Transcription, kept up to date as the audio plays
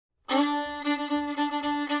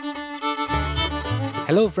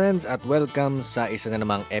Hello friends at welcome sa isa na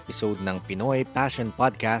namang episode ng Pinoy Passion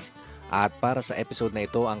Podcast. At para sa episode na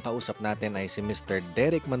ito, ang kausap natin ay si Mr.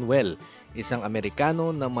 Derek Manuel, isang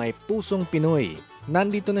Amerikano na may pusong Pinoy.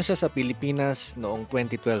 Nandito na siya sa Pilipinas noong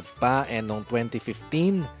 2012 pa and noong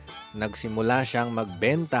 2015, nagsimula siyang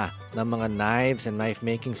magbenta ng mga knives and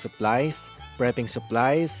knife-making supplies, prepping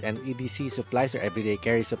supplies, and EDC supplies or everyday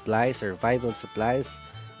carry supplies, survival supplies,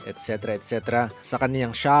 etc. sa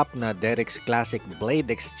kaniyang shop na Derek's Classic Blade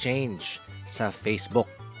Exchange sa Facebook.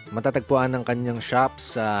 Matatagpuan ang kaniyang shop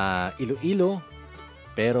sa Iloilo,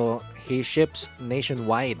 pero he ships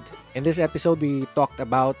nationwide. In this episode, we talked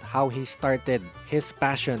about how he started his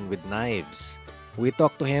passion with knives. We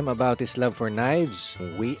talked to him about his love for knives.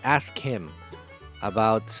 We asked him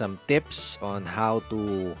about some tips on how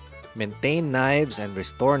to maintain knives and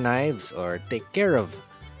restore knives or take care of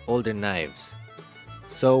older knives.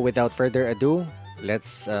 So without further ado,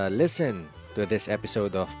 let's listen to this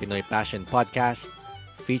episode of Pinoy Passion Podcast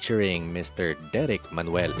featuring Mr. Derek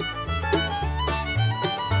Manuel.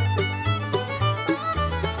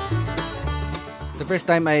 The first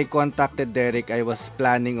time I contacted Derek, I was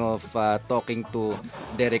planning of talking to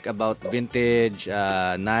Derek about vintage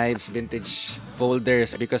knives, vintage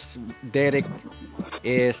folders, because Derek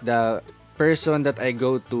is the person that I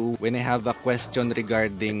go to when I have a question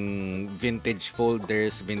regarding vintage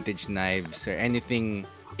folders, vintage knives, or anything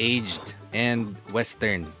aged and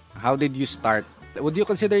Western. How did you start? Would you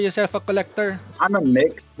consider yourself a collector? I'm a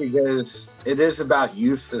mix because it is about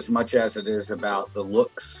use as much as it is about the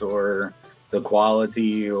looks or the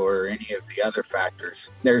quality or any of the other factors.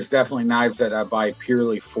 There's definitely knives that I buy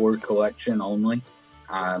purely for collection only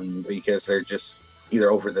because they're just either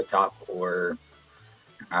over the top or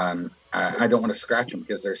I don't want to scratch them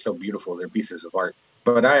because they're so beautiful. They're pieces of art.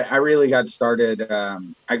 But I really got started.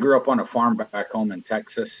 I grew up on a farm back home in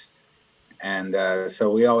Texas. And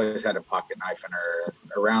so we always had a pocket knife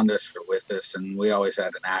around us or with us. And we always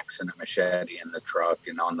had an axe and a machete in the truck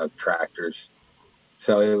and on the tractors.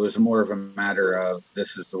 So it was more of a matter of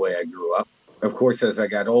this is the way I grew up. Of course, as I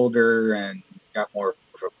got older and got more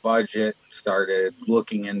of a budget, started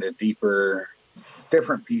looking into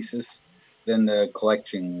different pieces, then the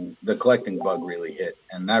collecting bug really hit,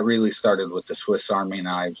 and that really started with the Swiss Army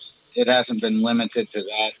knives. It hasn't been limited to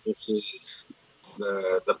that. This is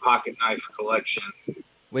the pocket knife collection.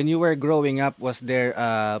 When you were growing up, was there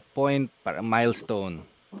a milestone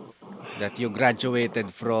that you graduated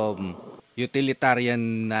from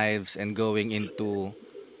utilitarian knives and going into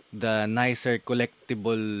the nicer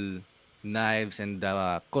collectible knives and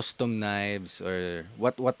the custom knives, or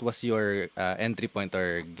what was your entry point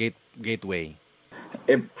or gateway?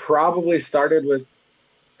 It probably started with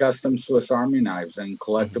custom Swiss Army knives and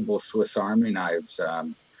collectible Swiss Army knives.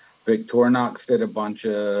 Victorinox did a bunch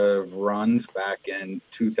of runs back in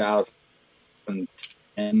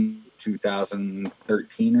 2010,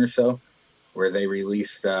 2013 or so, where they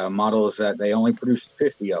released models that they only produced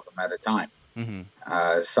 50 of them at a time.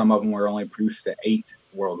 Some of them were only produced to 8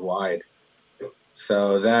 worldwide.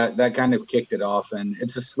 So that kind of kicked it off, and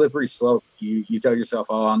it's a slippery slope. You tell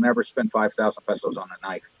yourself, oh, I'll never spend 5,000 pesos on a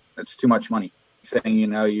knife. That's too much money.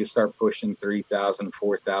 Saying, you start pushing 3,000,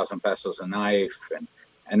 4,000 pesos a knife,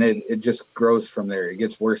 and it just grows from there. It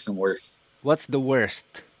gets worse and worse. What's the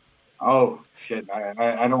worst? Oh, shit.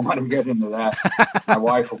 I don't want to get into that. My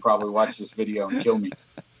wife will probably watch this video and kill me.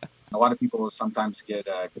 A lot of people will sometimes get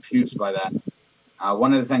confused by that.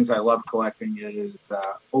 One of the things I love collecting is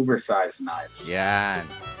oversized knives. Yan.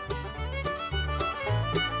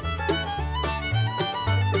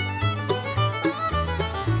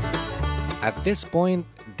 At this point,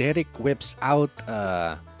 Derek whips out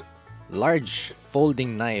a large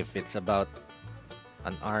folding knife. It's about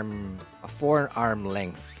a 4-arm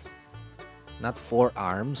length. Not 4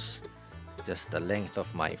 arms, just the length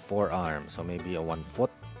of my forearm. So maybe a 1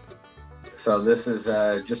 foot. So this is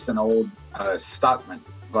just an old Stockman,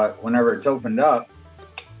 but whenever it's opened up,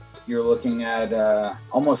 you're looking at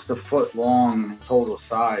almost a foot long total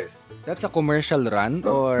size. That's a commercial run,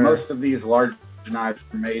 or most of these large knives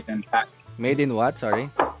are made in made in what? Sorry,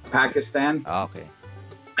 Pakistan. Oh, okay.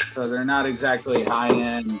 So they're not exactly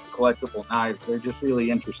high-end collectible knives. They're just really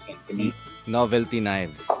interesting to me. Novelty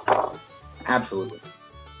knives. Absolutely.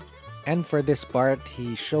 And for this part,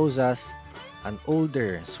 he shows us an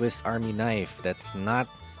older Swiss Army knife that's not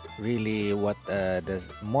really what the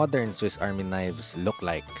modern Swiss Army knives look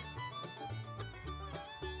like.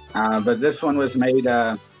 But this one was made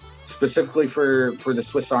specifically for the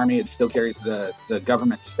Swiss Army. It still carries the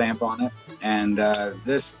government stamp on it. And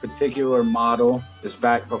this particular model is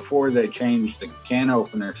back before they changed the can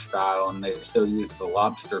opener style, and they still use the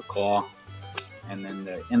lobster claw. and then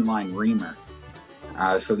the inline reamer.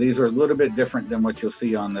 So these are a little bit different than what you'll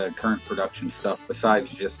see on the current production stuff,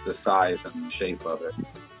 besides just the size and the shape of it.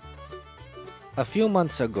 A few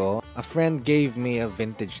months ago, a friend gave me a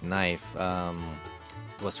vintage knife.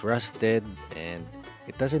 It was rusted and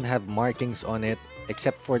it doesn't have markings on it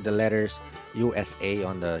except for the letters USA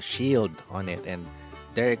on the shield on it. And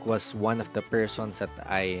Derek was one of the persons that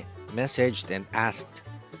I messaged and asked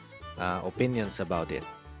opinions about it.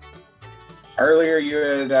 Earlier, you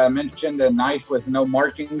had mentioned a knife with no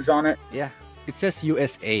markings on it. Yeah, it says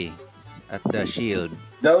USA at the shield.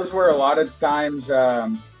 Those were a lot of times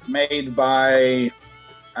made by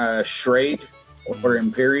Schrade or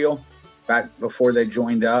Imperial back before they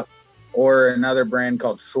joined up, or another brand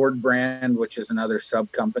called Sword Brand, which is another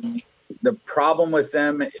sub company. The problem with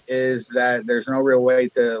them is that there's no real way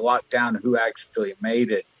to lock down who actually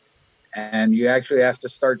made it. And you actually have to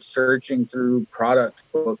start searching through product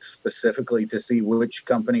books specifically to see which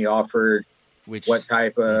company offered what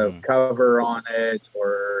type of cover on it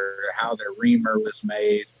or how their reamer was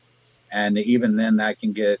made. And even then, that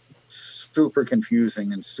can get super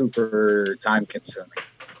confusing and super time consuming.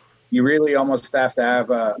 You really almost have to have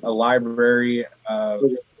a library of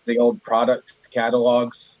the old product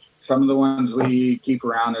catalogs. Some of the ones we keep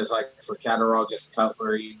around is like for Cattaraugus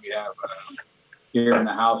cutlery. We have here in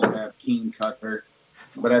the house, we have Keen Cutler.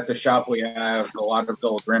 But at the shop, we have a lot of the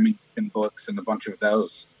old Remington books and a bunch of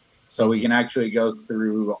those. So we can actually go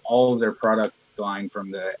through all of their product line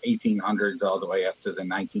from the 1800s all the way up to the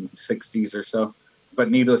 1960s or so.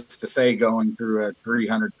 But needless to say, going through a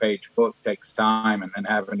 300-page book takes time, and then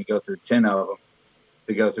having to go through 10 of them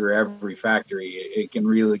to go through every factory, it can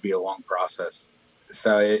really be a long process.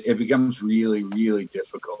 So it becomes really, really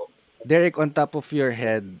difficult. Derek, on top of your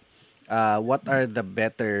head, what are the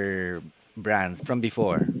better brands from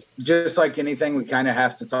before? Just like anything, we kind of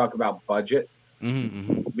have to talk about budget.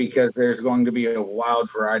 Because there's going to be a wild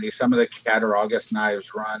variety. Some of the Cattaraugus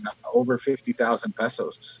knives run over 50,000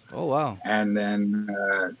 pesos. Oh, wow. And then,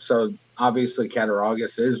 so obviously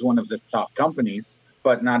Cattaraugus is one of the top companies,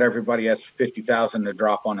 but not everybody has 50,000 to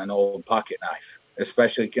drop on an old pocket knife,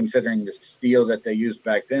 especially considering the steel that they used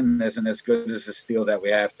back then isn't as good as the steel that we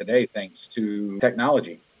have today, thanks to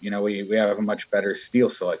technology. You know, we have a much better steel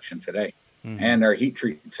selection today. And our heat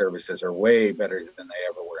treat services are way better than they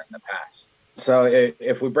ever were in the past. So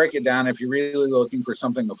if we break it down, if you're really looking for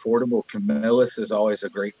something affordable, Camillus is always a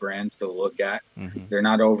great brand to look at. They're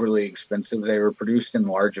not overly expensive. They were produced in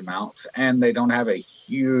large amounts, and they don't have a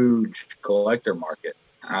huge collector market.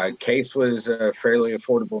 Case was a fairly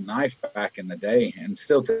affordable knife back in the day, and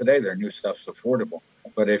still today their new stuff's affordable.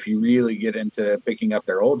 But if you really get into picking up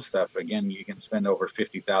their old stuff, again, you can spend over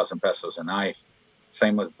 50,000 pesos a knife.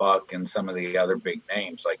 Same with Buck and some of the other big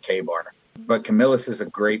names like K-Bar. But Camillus is a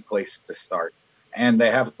great place to start. And they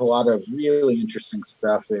have a lot of really interesting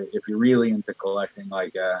stuff if you're really into collecting.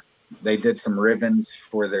 Like they did some ribbons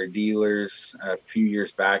for their dealers a few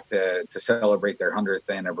years back to celebrate their 100th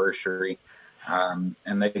anniversary.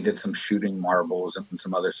 And they did some shooting marbles and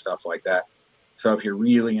some other stuff like that. So if you're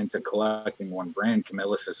really into collecting one brand,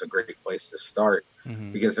 Camillus is a great place to start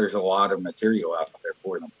because there's a lot of material out there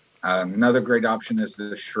for them. Another great option is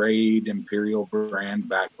the Schrade Imperial brand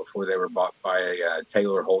back before they were bought by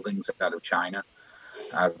Taylor Holdings out of China.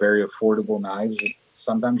 Very affordable knives.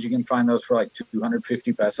 Sometimes you can find those for like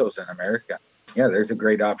 250 pesos in America. Yeah, there's a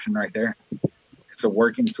great option right there. It's a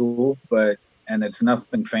working tool, and it's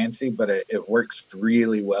nothing fancy, but it works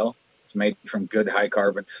really well. It's made from good high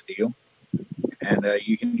carbon steel. And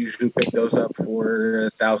you can usually pick those up for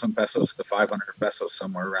 1,000 pesos to 500 pesos,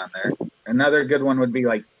 somewhere around there. Another good one would be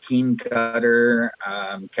like Keen Cutter,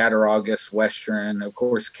 Cattaraugus, Western, of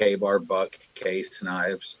course, K-Bar, Buck, Case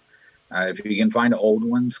knives. If you can find old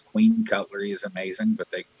ones, Queen Cutlery is amazing, but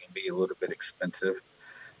they can be a little bit expensive.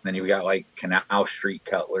 Then you've got like Canal Street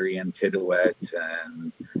Cutlery and Titouette.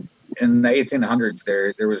 And in the 1800s,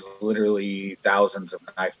 there was literally thousands of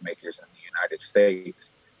knife makers in the United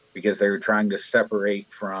States, because they were trying to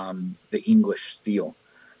separate from the English steel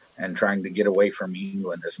and trying to get away from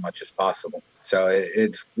England as much as possible. So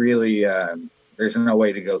it's really, there's no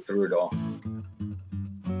way to go through it all.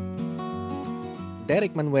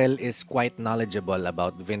 Derek Manuel is quite knowledgeable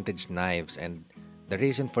about vintage knives, and the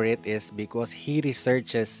reason for it is because he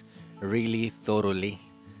researches really thoroughly.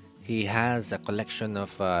 He has a collection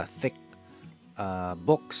of thick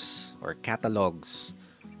books or catalogs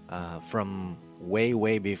from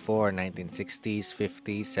way before 1960s,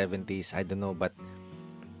 50s, 70s, I don't know, but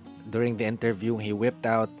during the interview he whipped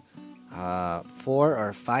out 4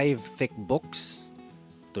 or 5 thick books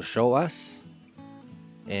to show us,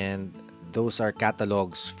 and those are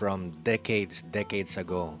catalogs from decades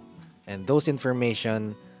ago. And those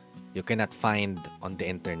information you cannot find on the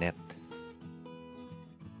internet.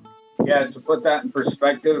 Yeah, to put that in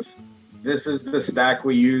perspective, this is the stack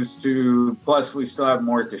we use to, plus we still have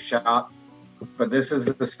more to shop, but this is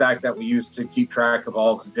the stack that we use to keep track of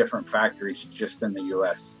all the different factories just in the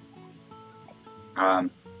US.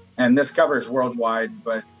 And this covers worldwide,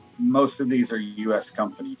 but most of these are US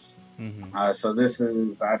companies. So this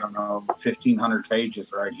is, I don't know, 1,500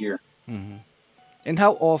 pages right here. And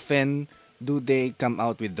how often do they come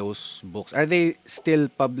out with those books? Are they still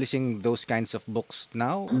publishing those kinds of books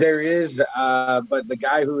now? There is, but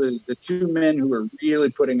the two men who are really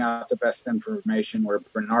putting out the best information were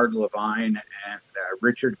Bernard Levine and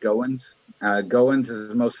Richard Goins. Goins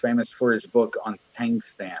is most famous for his book on tang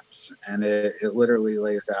stamps, and it literally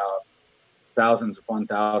lays out thousands upon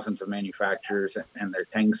thousands of manufacturers and their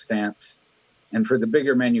tang stamps. And for the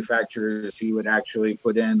bigger manufacturers, he would actually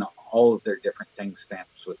put in all of their different tang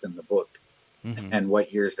stamps within the book. And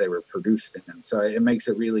what years they were produced in. So it makes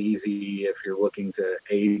it really easy if you're looking to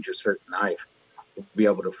age a certain knife to be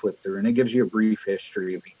able to flip through. And it gives you a brief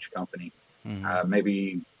history of each company,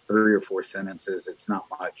 maybe 3 or 4 sentences. It's not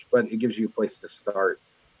much, but it gives you a place to start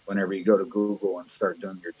whenever you go to Google and start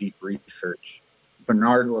doing your deep research.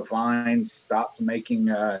 Bernard Levine stopped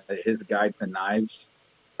making his guide to knives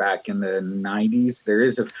back in the 90s. There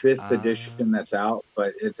is a 5th edition that's out,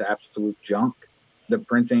 but it's absolute junk. The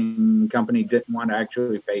printing company didn't want to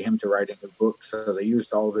actually pay him to write a new book, so they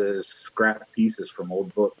used all his scrap pieces from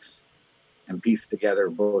old books and pieced together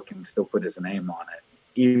a book and still put his name on it.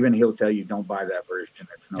 Even he'll tell you, don't buy that version.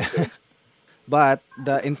 It's no good. But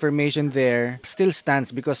the information there still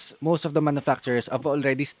stands because most of the manufacturers have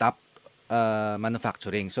already stopped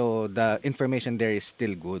manufacturing. So the information there is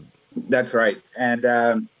still good. That's right. And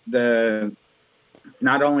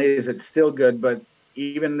not only is it still good, but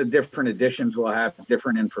even the different editions will have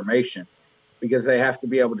different information because they have to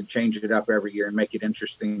be able to change it up every year and make it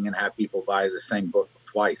interesting and have people buy the same book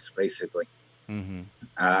twice, basically.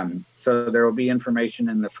 So there will be information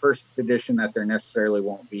in the first edition that there necessarily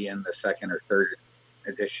won't be in the second or third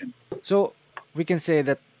edition. So we can say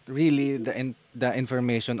that really the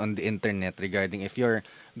information on the internet regarding if you're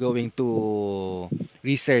going to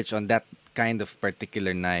research on that kind of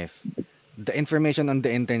particular knife, the information on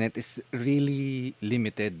the internet is really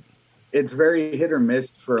limited. It's very hit or miss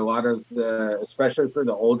for a lot of especially for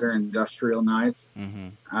the older industrial knives,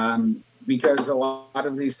 because a lot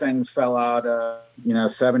of these things fell out,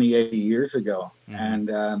 70, 80 years ago. And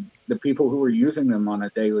the people who were using them on a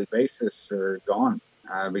daily basis are gone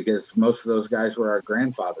because most of those guys were our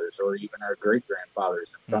grandfathers or even our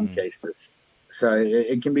great-grandfathers in some cases. So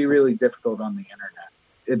it can be really difficult on the internet.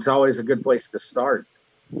 It's always a good place to start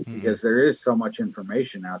because there is so much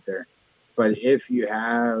information out there. But if you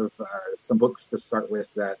have some books to start with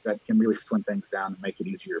that can really slim things down and make it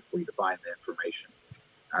easier for you to find the information.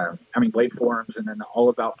 Blade Forums and then All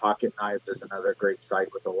About Pocket Knives is another great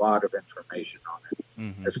site with a lot of information on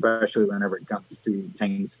it, especially whenever it comes to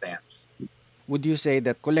tang stamps. Would you say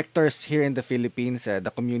that collectors here in the Philippines,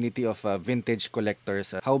 the community of vintage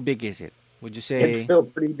collectors, how big is it? Would you say it's still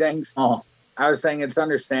pretty dang small? I was saying it's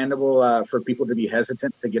understandable for people to be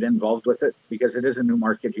hesitant to get involved with it because it is a new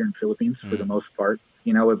market here in Philippines for the most part.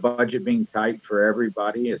 With budget being tight for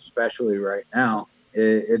everybody, especially right now,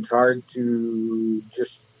 it's hard to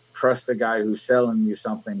just trust a guy who's selling you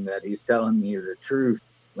something that he's telling you the truth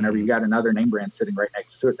whenever you got another name brand sitting right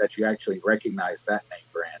next to it that you actually recognize that name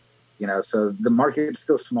brand. So the market's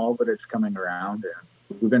still small, but it's coming around.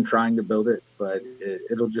 And we've been trying to build it, but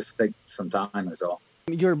it'll just take some time is all.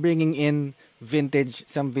 You're bringing in vintage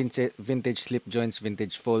slip joints,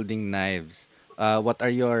 vintage folding knives. What are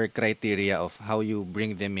your criteria of how you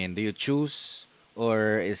bring them in? Do you choose,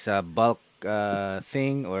 or is a bulk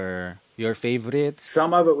thing, or your favorites?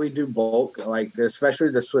 Some of it we do bulk, especially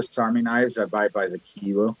the Swiss Army knives. I buy by the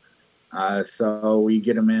kilo. So we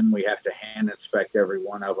get them in. We have to hand inspect every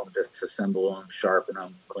one of them, disassemble them, sharpen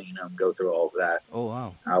them, clean them, go through all of that. Oh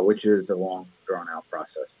wow! Which is a long, drawn-out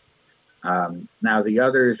process. Now the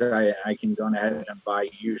others I can go ahead and buy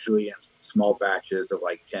usually in small batches of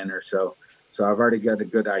 10 or so. So I've already got a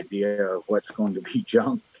good idea of what's going to be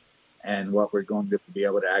junk and what we're going to be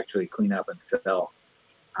able to actually clean up and sell.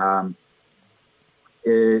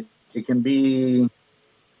 It can be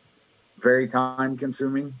very time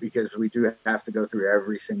consuming because we do have to go through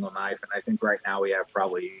every single knife. And I think right now we have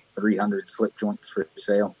probably 300 slip joints for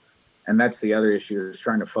sale. And that's the other issue is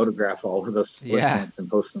trying to photograph all of those split joints and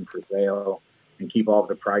post them for sale and keep all of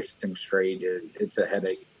the pricing straight. It's a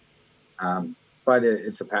headache. But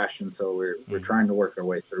it's a passion. So we're trying to work our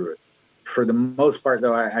way through it. For the most part,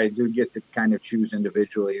 though, I do get to kind of choose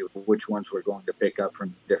individually which ones we're going to pick up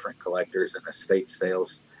from different collectors and estate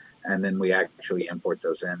sales, and then we actually import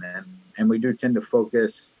those in. And we do tend to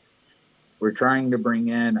focus. We're trying to bring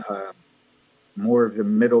in more of the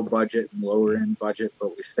middle budget and lower end budget,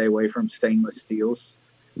 but we stay away from stainless steels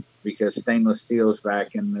because stainless steels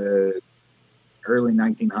back in the early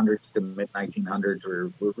 1900s to mid 1900s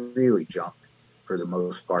were really junk for the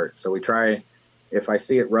most part. So we try. If I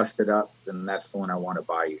see it rusted up, then that's the one I want to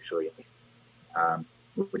buy usually,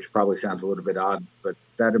 which probably sounds a little bit odd, but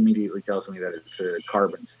that immediately tells me that it's a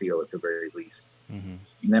carbon steel at the very least. Mm-hmm.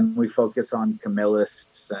 And then we focus on Camillus,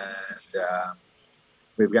 and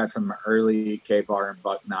we've got some early K-bar and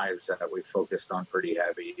buck knives that we focused on pretty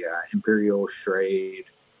heavy. Imperial, Schrade,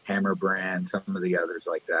 Hammer Brand, some of the others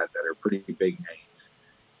like that are pretty big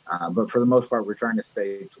names. But for the most part, we're trying to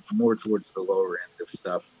stay more towards the lower end of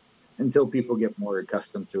stuff until people get more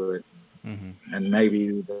accustomed to it. Mm-hmm. And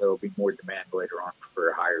maybe there'll be more demand later on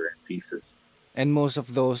for higher end pieces. And most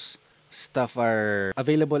of those stuff are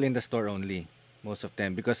available in the store only, most of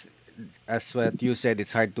them, because as what you said,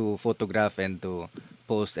 it's hard to photograph and to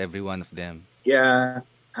post every one of them. Yeah.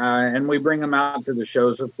 And we bring them out to the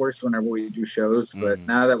shows, of course, whenever we do shows. But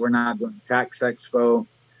now that we're not doing Tax Expo,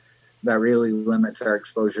 that really limits our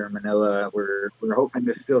exposure in Manila. We're hoping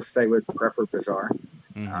to still stay with Prepper Bazaar.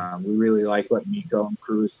 Mm-hmm. We really like what Miko and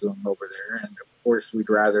crew is doing over there. And of course, we'd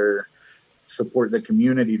rather support the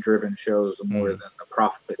community-driven shows more than the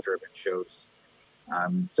profit-driven shows.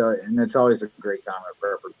 So, and it's always a great time at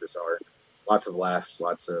Prepper Bazaar. Lots of laughs,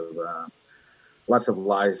 lots of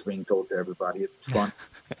lies being told to everybody. It's fun.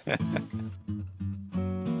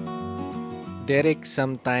 Derek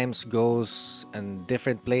sometimes goes in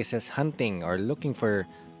different places hunting or looking for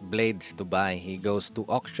blades to buy. He goes to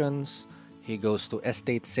auctions, he goes to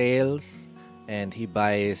estate sales, and he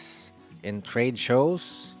buys in trade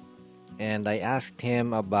shows. And I asked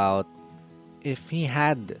him about if he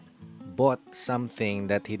had bought something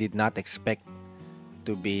that he did not expect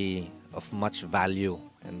to be of much value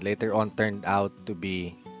and later on turned out to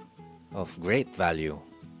be of great value.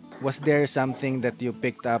 Was there something that you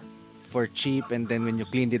picked up for cheap and then when you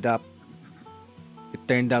cleaned it up, it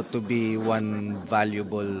turned out to be one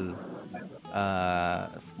valuable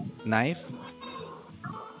knife?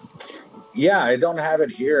 Yeah, I don't have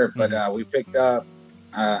it here, but we picked up,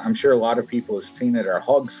 I'm sure a lot of people have seen it, our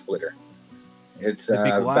hog splitter. It's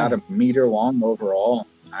about a meter long overall.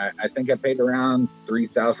 I think I paid around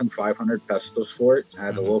 3,500 pesos for it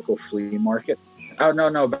at a local flea market. Oh,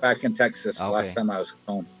 no, back in Texas, last time I was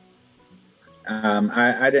home.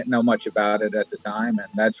 I didn't know much about it at the time, and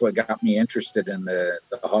that's what got me interested in the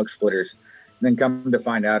hog splitters. And then come to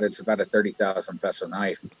find out it's about a 30,000 peso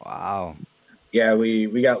knife. Wow. Yeah,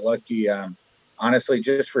 we got lucky. Honestly,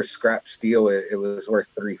 just for scrap steel, it was worth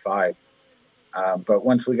 3.5. But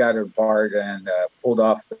once we got it barred and pulled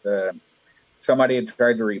off somebody had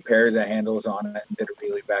tried to repair the handles on it and did a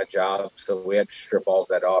really bad job, so we had to strip all of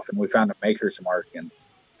that off. And we found a maker's mark, and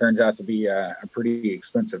turns out to be a pretty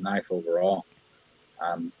expensive knife overall.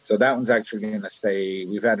 So that one's actually going to stay.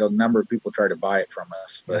 We've had a number of people try to buy it from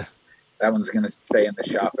us, but that one's going to stay in the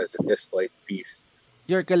shop as a display piece.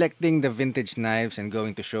 You're collecting the vintage knives and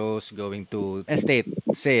going to shows, going to estate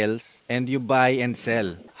sales, and you buy and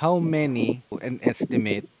sell. How many, an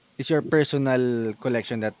estimate, is your personal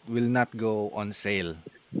collection that will not go on sale?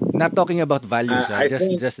 Not talking about values,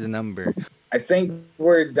 just the number. I think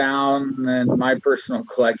we're down in my personal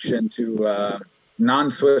collection to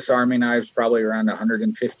non-Swiss Army knives, probably around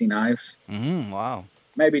 150 knives. Mm-hmm, wow.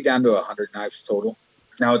 Maybe down to 100 knives total.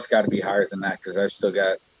 Now it's got to be higher than that because I've still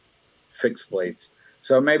got fixed blades.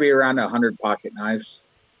 So maybe around 100 pocket knives.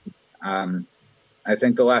 I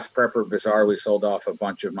think the last Prepper Bazaar we sold off a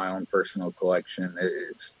bunch of my own personal collection.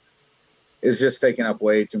 It's just taking up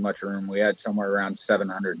way too much room. We had somewhere around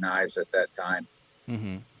 700 knives at that time.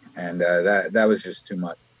 Mm-hmm. And that was just too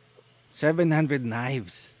much. 700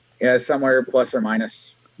 knives? Yeah, somewhere plus or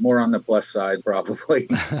minus. More on the plus side, probably.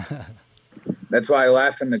 That's why I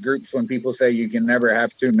laugh in the groups when people say you can never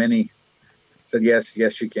have too many. I said,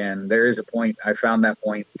 yes, you can. There is a point. I found that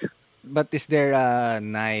point. But is there a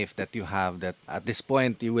knife that you have that at this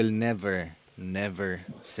point you will never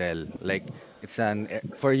sell? Like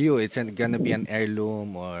for you, it's gonna be an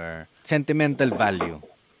heirloom or sentimental value?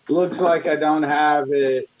 Looks like I don't have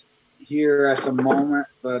it here at the moment,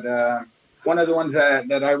 but one of the ones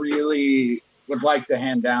that I really would like to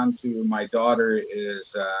hand down to my daughter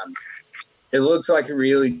is it looks like a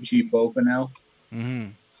really cheap Opinel. Mm-hmm.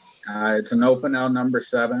 It's an Opinel number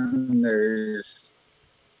 7. There's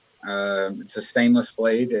It's a stainless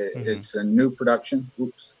blade. Mm-hmm. It's a new production.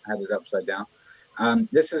 Oops, I had it upside down.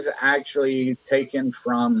 This is actually taken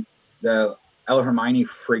from the El Hermione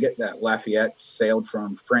frigate that Lafayette sailed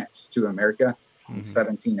from France to America in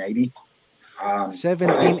 1780. They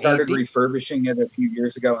started 1780? refurbishing it a few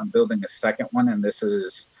years ago and building a second one, and this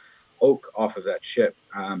is oak off of that ship.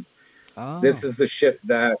 This is the ship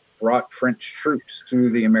that brought French troops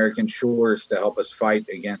to the American shores to help us fight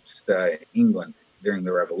against England during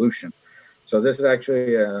the Revolution. So this is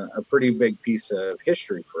actually a pretty big piece of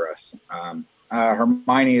history for us.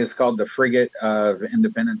 Hermione is called the Frigate of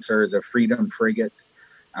Independence, or the Freedom Frigate,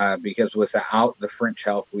 because without the French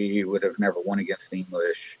help, we would have never won against the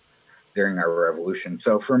English during our Revolution.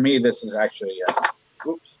 So for me, this is actually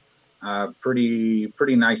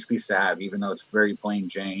pretty nice piece to have, even though it's very plain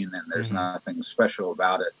Jane and there's nothing special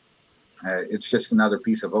about it. It's just another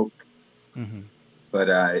piece of oak. But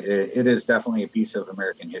it is definitely a piece of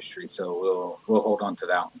American history, so we'll hold on to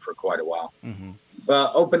that one for quite a while.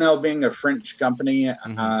 But Opinel being a French company,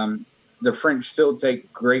 the French still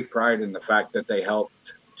take great pride in the fact that they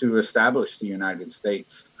helped to establish the United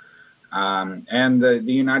States. And the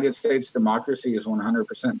United States democracy is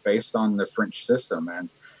 100% based on the French system.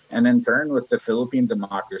 And in turn, with the Philippine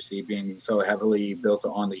democracy being so heavily built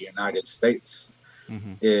on the United States,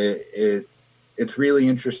 it's really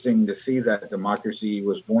interesting to see that democracy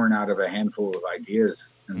was born out of a handful of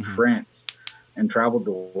ideas in France and traveled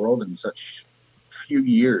the world in such few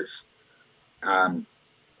years. And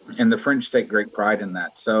the French take great pride in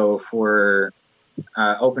that. So for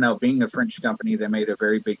Opinel being a French company, they made a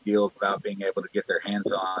very big deal about being able to get their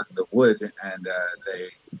hands on the wood, and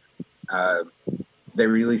they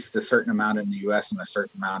released a certain amount in the U.S. and a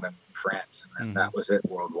certain amount in France, and then that was it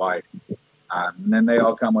worldwide. And then they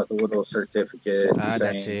all come with a little certificate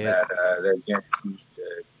saying that they're guaranteed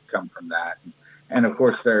to come from that. And of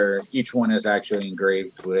course, each one is actually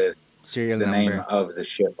engraved with serial the number. Name of the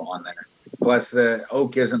ship on there. Plus, the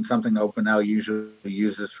oak isn't something Opinel usually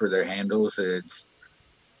uses for their handles.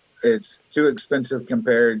 It's too expensive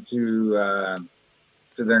compared to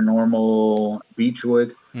their normal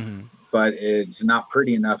beechwood, but it's not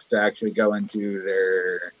pretty enough to actually go into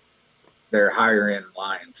their higher end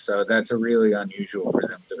lines. So that's a really unusual for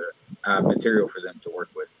them to material for them to work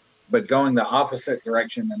with. But going the opposite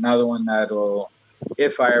direction, another one that'll,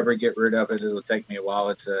 if I ever get rid of it, it'll take me a while.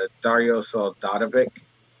 It's a Dario Soldadovic.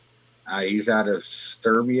 He's out of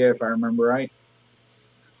Serbia, if I remember right.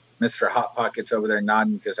 Mr. Hot Pockets over there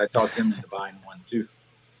nodding because I talked him into buying one too.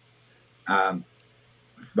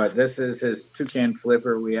 But this is his toucan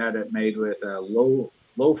flipper. We had it made with a low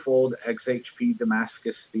fold XHP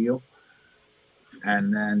Damascus steel.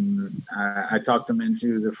 And then I talked him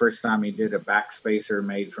into the first time he did a backspacer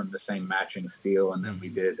made from the same matching steel. And then we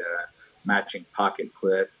did a matching pocket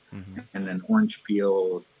clip and then orange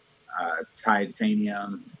peel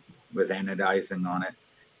titanium with anodizing on it.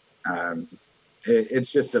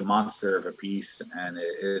 It's just a monster of a piece, and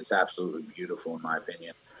it's absolutely beautiful in my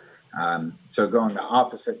opinion. So going the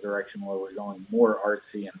opposite direction where we're going more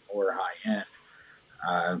artsy and more high end,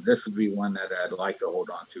 this would be one that I'd like to hold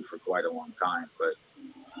on to for quite a long time, but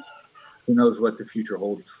who knows what the future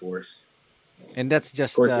holds for us. And that's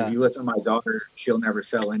just... Of course, if you listen to my daughter, she'll never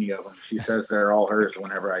sell any of them. She says they're all hers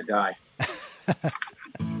whenever I die.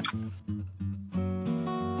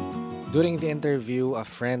 During the interview, a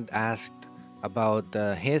friend asked about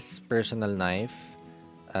his personal knife.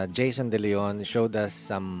 Jason De Leon showed us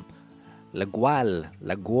some lagual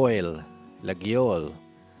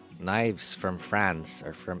knives from France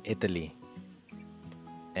or from Italy.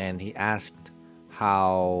 And he asked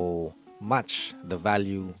how much the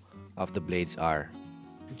value of the blades are.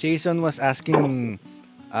 Jason was asking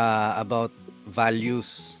about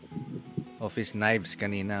values of his knives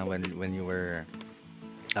kanina when you were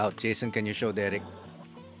out. Jason, can you show Derek?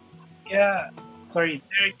 Yeah. Sorry,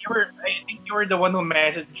 Derek, I think you were the one who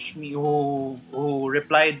messaged me, who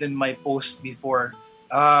replied in my post before.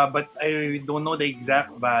 But I don't know the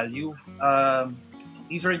exact value.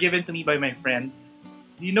 These were given to me by my friends.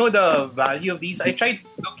 Do you know the value of these? I tried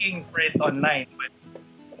looking for it online, but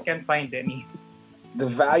I can't find any. The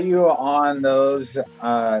value on those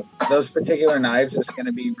particular knives is going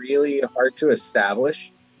to be really hard to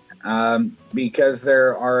establish because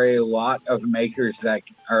there are a lot of makers that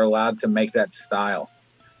are allowed to make that style.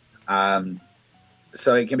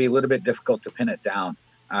 So it can be a little bit difficult to pin it down.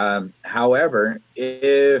 However,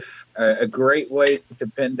 if a great way to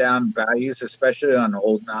pin down values, especially on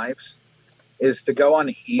old knives, is to go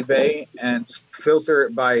on eBay and filter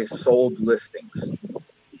it by sold listings.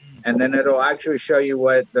 And then it'll actually show you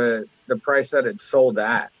what the price that it's sold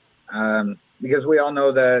at. because we all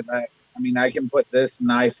know that. I mean, I can put this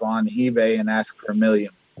knife on eBay and ask for 1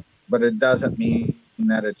 million, but it doesn't mean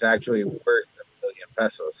that it's actually worth 1 million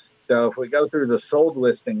pesos. So if we go through the sold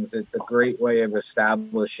listings, it's a great way of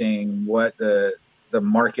establishing what the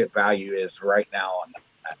market value is right now on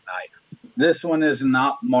that knife. This one is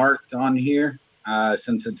not marked on here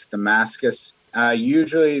since it's Damascus.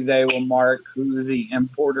 Usually they will mark who the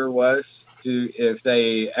importer was if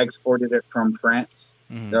they exported it from France.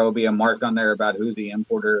 There will be a mark on there about who the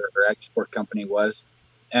importer or export company was.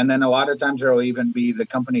 And then a lot of times there will even be the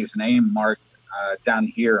company's name marked down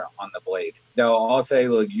here on the blade. They'll all say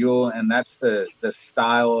Laguiole, and that's the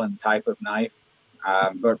style and type of knife.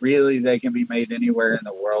 But really, they can be made anywhere in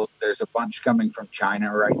the world. There's a bunch coming from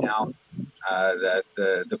China right now that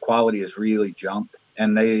the quality is really junk.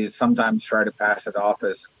 And they sometimes try to pass it off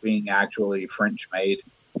as being actually French made.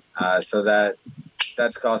 So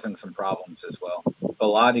that's causing some problems as well.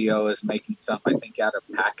 Palladio is making some, I think, out of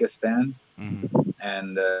Pakistan.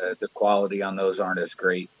 And the quality on those aren't as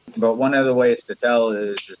great. But one of the ways to tell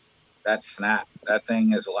is that snap. That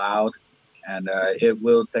thing is loud, and it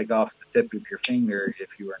will take off the tip of your finger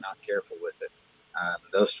if you are not careful with it.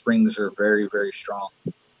 Those springs are very, very strong.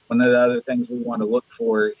 One of the other things we want to look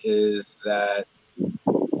for is that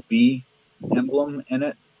V emblem in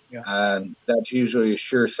it. Yeah. That's usually a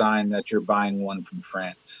sure sign that you're buying one from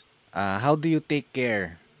France. How do you take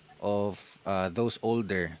care of those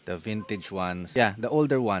the vintage ones? Yeah, the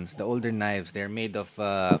older ones, the older knives. They're made of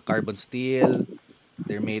carbon steel.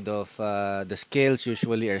 They're made of the scales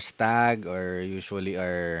usually are stag or usually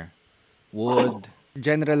are wood.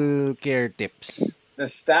 General care tips. The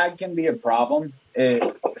stag can be a problem.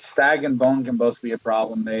 Stag and bone can both be a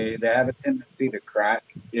problem. They have a tendency to crack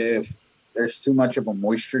if there's too much of a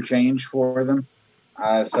moisture change for them.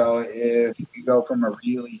 So if you go from a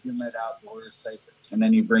really humid outdoors, say, and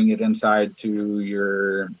then you bring it inside to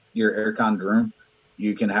your air-conned room,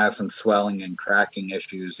 you can have some swelling and cracking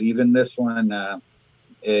issues. Even this one,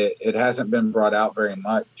 it hasn't been brought out very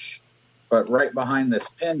much. But right behind this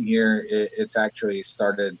pin here, it's actually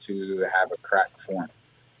started to have a crack form.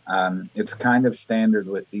 It's kind of standard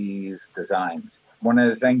with these designs. One of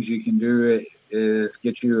the things you can do is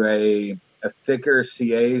get you a thicker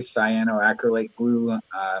CA, cyanoacrylate glue,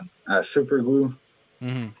 super glue,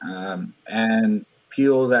 and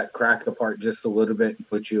peel that crack apart just a little bit and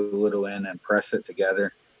put you a little in and press it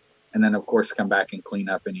together. And then, of course, come back and clean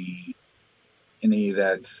up any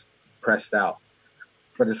that's pressed out.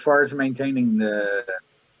 But as far as maintaining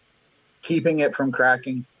keeping it from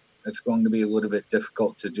cracking, it's going to be a little bit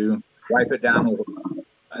difficult to do. Wipe it down with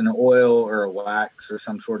an oil or a wax or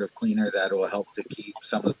some sort of cleaner that will help to keep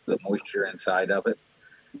some of the moisture inside of it.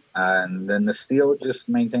 And then the steel just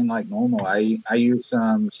maintain like normal. I use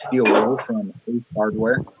some steel wool from Ace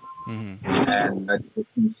Hardware, and I put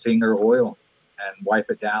some Singer oil and wipe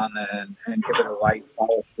it down and give it a light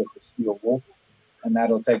polish with the steel wool. And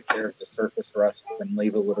that'll take care of the surface rust and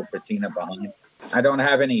leave a little patina behind. I don't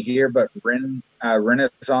have any here, but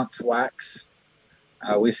Renaissance wax.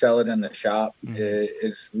 We sell it in the shop.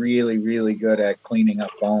 It's really, really good at cleaning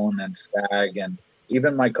up bone and stag, and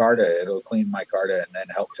even micarta. It'll clean micarta and then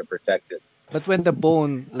help to protect it. But when the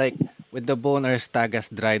bone, or stag has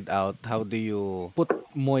dried out, how do you put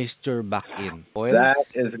moisture back in? Oils? That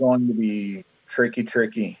is going to be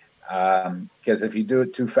tricky. Because if you do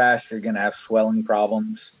it too fast, you're going to have swelling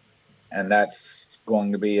problems, and that's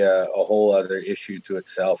going to be a whole other issue to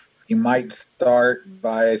itself. You might start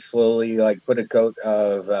by slowly put a coat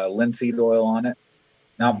of linseed oil on it,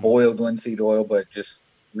 not boiled linseed oil, but just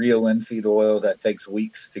real linseed oil that takes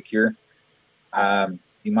weeks to cure.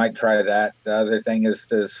 You might try that. The other thing is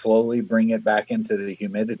to slowly bring it back into the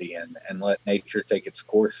humidity and let nature take its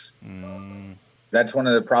course. That's one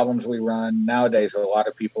of the problems we run nowadays. A lot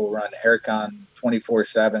of people run aircon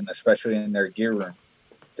 24/7, especially in their gear room,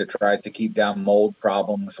 to try to keep down mold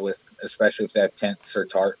problems especially if they have tents or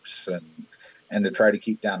tarps, and to try to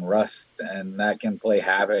keep down rust. And that can play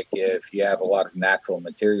havoc if you have a lot of natural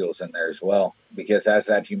materials in there as well. Because as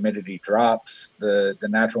that humidity drops, the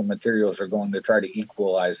natural materials are going to try to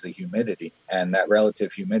equalize the humidity. And that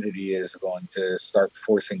relative humidity is going to start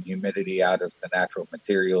forcing humidity out of the natural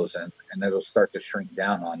materials, and it'll start to shrink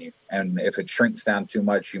down on you. And if it shrinks down too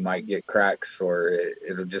much, you might get cracks, or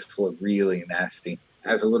it'll just look really nasty.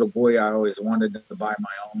 As a little boy, I always wanted to buy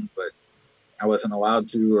my own, but I wasn't allowed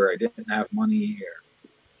to, or I didn't have money, or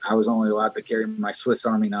I was only allowed to carry my Swiss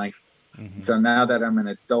Army knife. So now that I'm an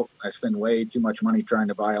adult, I spend way too much money trying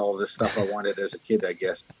to buy all this stuff I wanted as a kid, I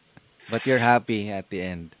guess. But you're happy at the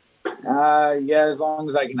end. Yeah, as long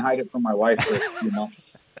as I can hide it from my wife for a few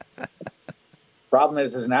months. Problem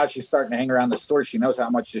is now she's starting to hang around the store. She knows how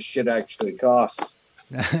much this shit actually costs.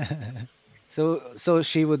 So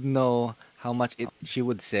she would know how much she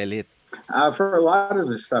would sell it. For a lot of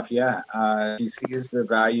the stuff, yeah. She sees the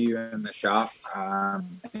value in the shop,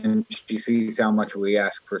 and she sees how much we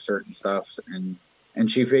ask for certain stuff,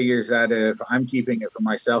 and she figures that if I'm keeping it for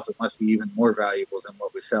myself, it must be even more valuable than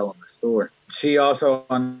what we sell in the store. She also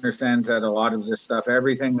understands that a lot of this stuff,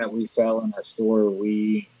 everything that we sell in the store,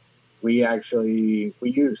 we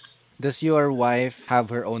use. Does your wife have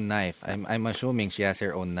her own knife? I'm assuming she has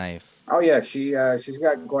her own knife. Oh yeah, she's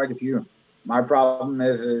got quite a few. My problem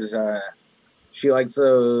is she likes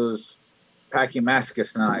those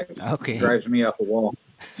Pachymascus knives. Okay. It drives me up a wall.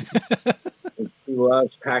 She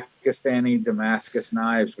loves Pakistani Damascus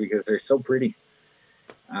knives because they're so pretty.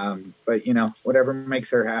 But whatever makes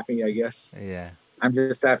her happy, I guess. Yeah. I'm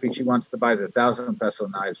just happy she wants to buy the 1,000 peso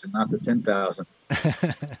knives and not the 10,000.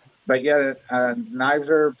 But yeah, knives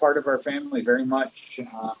are part of our family very much.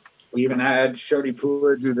 We even had Shodi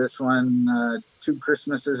Pua do this one 2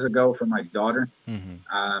 Christmases ago for my daughter.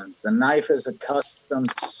 Mm-hmm. The knife is a custom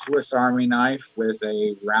Swiss Army knife with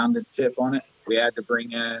a rounded tip on it. We had to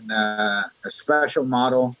bring in a special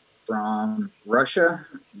model from Russia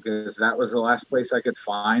because that was the last place I could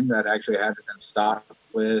find that actually had it in stock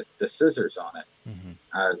with the scissors on it.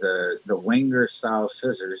 Mm-hmm. The Wenger style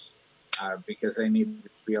scissors because they needed to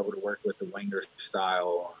be able to work with the Wenger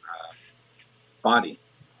style body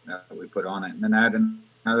that we put on it. And then I had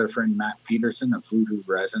another friend, Matt Peterson of Voodoo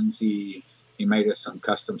Resins. He made us some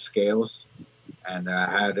custom scales and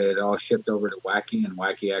had it all shipped over to Wacky, and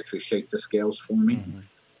Wacky actually shaped the scales for me.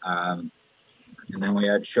 Mm-hmm. And then we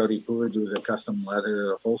had Shodi Pua do the custom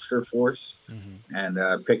leather holster for us, Mm-hmm.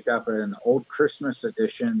 and picked up an old Christmas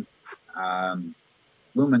edition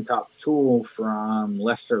Lumentop tool from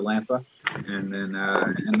Lester Lampa. And then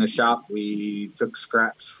in the shop, we took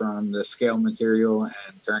scraps from the scale material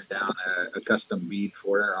and turned down a custom bead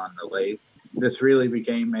for her on the lathe. This really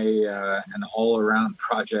became an all-around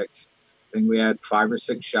project. I think we had 5 or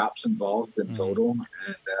 6 shops involved in total,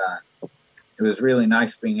 and it was really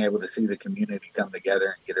nice being able to see the community come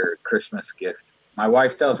together and get her a Christmas gift. My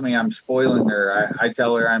wife tells me I'm spoiling her. I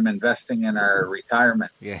tell her I'm investing in our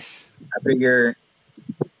retirement. Yes. I figure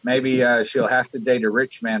maybe she'll have to date a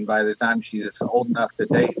rich man by the time she's old enough to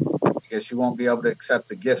date because she won't be able to accept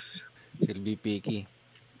the gifts. She'll be picky.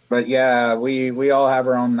 But yeah, we all have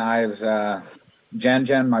our own knives.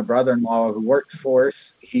 Jan, my brother-in-law who works for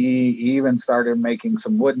us, he even started making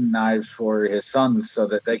some wooden knives for his sons so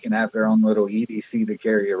that they can have their own little EDC to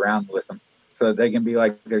carry around with them so that they can be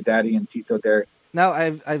like their daddy and Tito Derek. Now,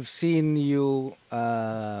 I've seen you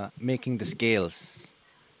making the scales.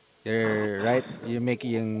 You're right. You're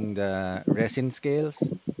making the resin scales.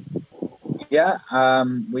 Yeah,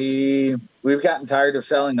 we've gotten tired of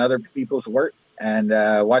selling other people's work and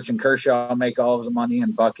watching Kershaw make all of the money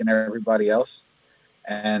and Buck and everybody else.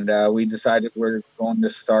 And we decided we're going to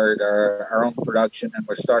start our own production, and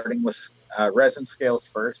we're starting with resin scales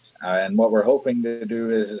first. And what we're hoping to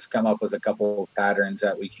do is come up with a couple of patterns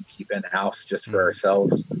that we can keep in-house just for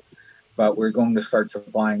ourselves. But we're going to start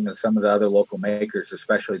supplying to some of the other local makers,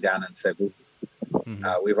 especially down in Cebu. Mm-hmm.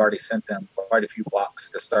 We've already sent them quite a few blocks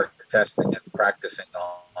to start testing and practicing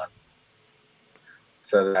on,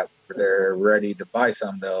 so that they're ready to buy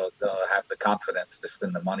some. They'll have the confidence to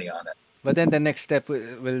spend the money on it. But then the next step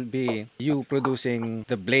will be you producing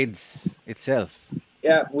the blades itself.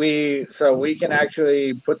 Yeah, we can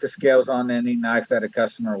actually put the scales on any knife that a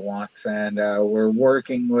customer wants, and we're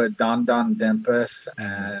working with Don Dempus,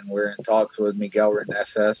 and we're in talks with Miguel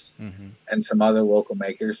Reneses and some other local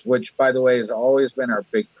makers, which, by the way, has always been our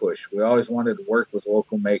big push. We always wanted to work with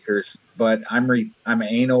local makers, but I'm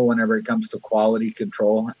anal whenever it comes to quality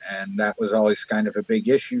control, and that was always kind of a big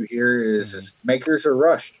issue here. Is makers are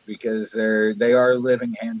rushed because they are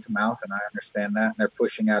living hand to mouth, and I understand that, and they're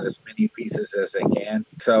pushing out as many pieces as they can.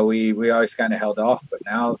 So we always kind of held off, but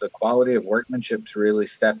now the quality of workmanship is really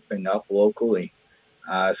stepping up locally.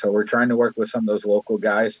 So we're trying to work with some of those local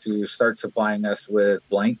guys to start supplying us with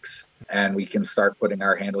blanks, and we can start putting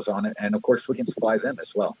our handles on it. And of course, we can supply them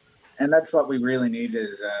as well. And that's what we really need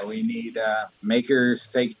is we need makers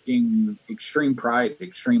taking extreme pride,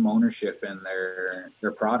 extreme ownership in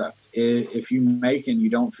their product. If you make and you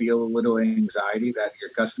don't feel a little anxiety that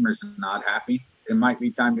your customers are not happy, it might be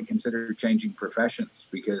time to consider changing professions,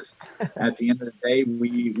 because at the end of the day,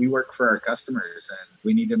 we work for our customers, and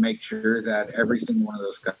we need to make sure that every single one of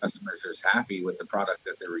those customers is happy with the product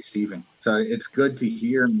that they're receiving. So it's good to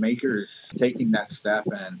hear makers taking that step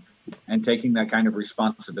and taking that kind of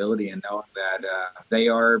responsibility and knowing that they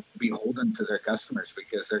are beholden to their customers,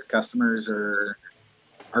 because their customers are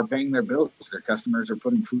are paying their bills. Their customers are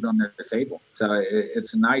putting food on their table. So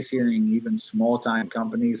it's nice hearing even small time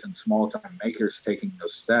companies and small time makers taking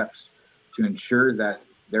those steps to ensure that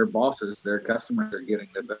their bosses, their customers are getting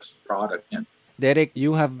the best product in. Derek,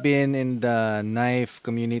 you have been in the knife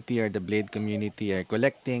community or the blade community or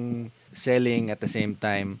collecting, selling at the same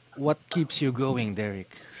time. What keeps you going, Derek?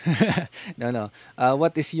 No, no.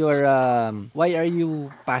 What is your, why are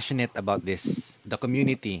you passionate about this, the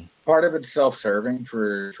community? Part of it's self-serving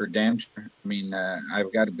for damn sure. I mean,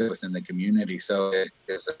 I've got a bit within the community, so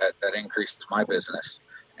that increases my business.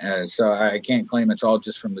 So I can't claim it's all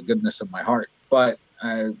just from the goodness of my heart. But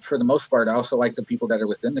for the most part, I also like the people that are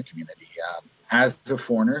within the community. As a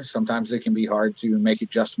foreigner, sometimes it can be hard to make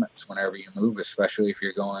adjustments whenever you move, especially if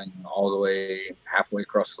you're going all the way halfway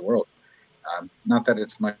across the world. Not that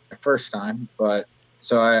it's my first time, but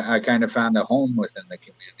so I kind of found a home within the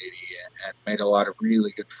community and made a lot of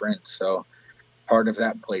really good friends. So part of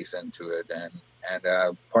that plays into it, and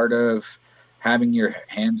part of having your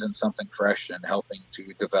hands in something fresh and helping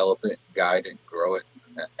to develop it, guide it, grow it,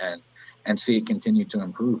 and see it continue to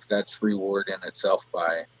improve. That's reward in itself.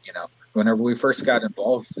 By whenever we first got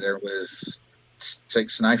involved, there was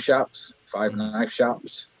 6 knife shops, 5 knife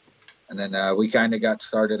shops. And then we kind of got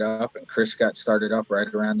started up, and Chris got started up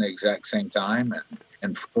right around the exact same time.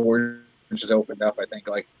 And Forge opened up, I think,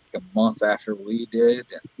 like a month after we did.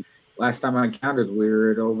 And last time I counted, we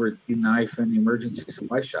were at over 2 knife and emergency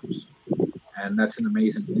supply shops. And that's an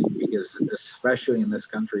amazing thing because, especially in this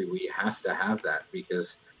country, we have to have that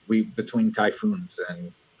because between typhoons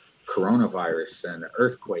and coronavirus and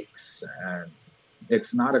earthquakes, and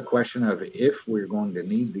it's not a question of if we're going to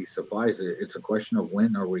need these supplies. It's a question of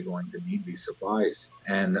when are we going to need these supplies.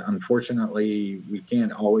 And unfortunately, we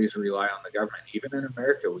can't always rely on the government. Even in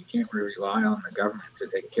America, we can't rely on the government to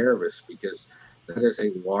take care of us because that is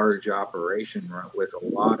a large operation with a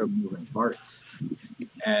lot of moving parts.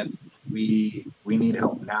 And we need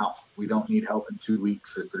help now. We don't need help in 2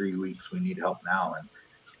 weeks or 3 weeks. We need help now. And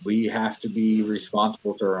we have to be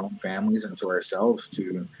responsible to our own families and to ourselves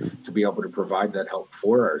to be able to provide that help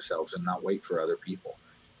for ourselves and not wait for other people.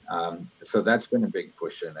 So that's been a big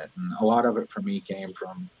push in it. And a lot of it for me came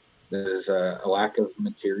from there's a lack of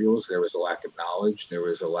materials. There was a lack of knowledge. There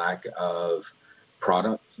was a lack of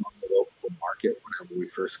product on the local market whenever we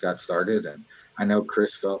first got started. And I know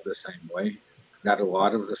Chris felt the same way. That a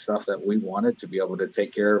lot of the stuff that we wanted to be able to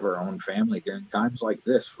take care of our own family during times like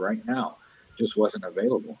this right now just wasn't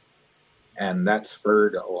available, and that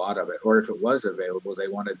spurred a lot of it. Or if it was available, they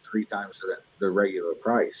wanted 3 times the regular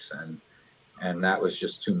price, and that was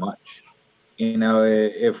just too much.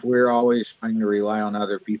 If we're always trying to rely on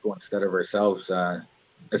other people instead of ourselves,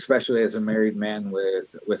 especially as a married man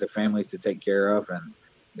with a family to take care of, and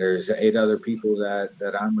there's 8 other people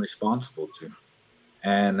that I'm responsible to.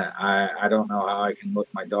 And I don't know how I can look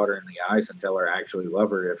my daughter in the eyes and tell her I actually love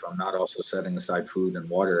her if I'm not also setting aside food and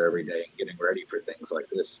water every day and getting ready for things like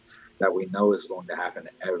this that we know is going to happen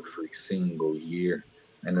every single year.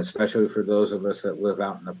 And especially for those of us that live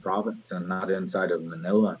out in the province and not inside of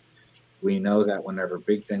Manila, we know that whenever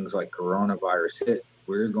big things like coronavirus hit,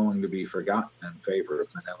 we're going to be forgotten in favor of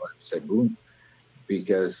Manila and Cebu,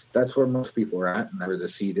 because that's where most people are at, and that's where the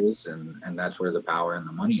seed is, and that's where the power and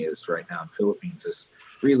the money is right now in Philippines, is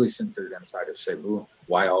really centered inside of Cebu.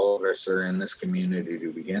 Why all of us are in this community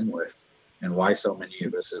to begin with, and why so many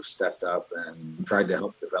of us have stepped up and tried to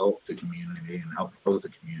help develop the community and help grow the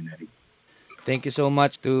community. Thank you so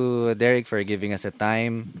much to Derek for giving us a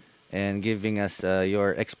time and giving us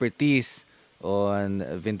your expertise on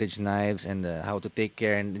vintage knives and how to take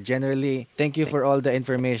care. And generally, thank you for all the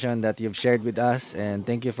information that you've shared with us. And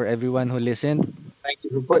thank you for everyone who listened. Thank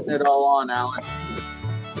you for putting it all on, Alan.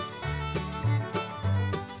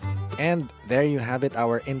 And there you have it,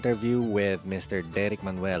 our interview with Mr. Derek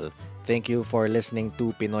Manuel. Thank you for listening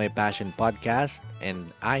to Pinoy Passion Podcast.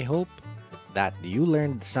 And I hope that you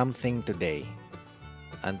learned something today.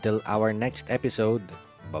 Until our next episode,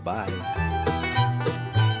 bye-bye.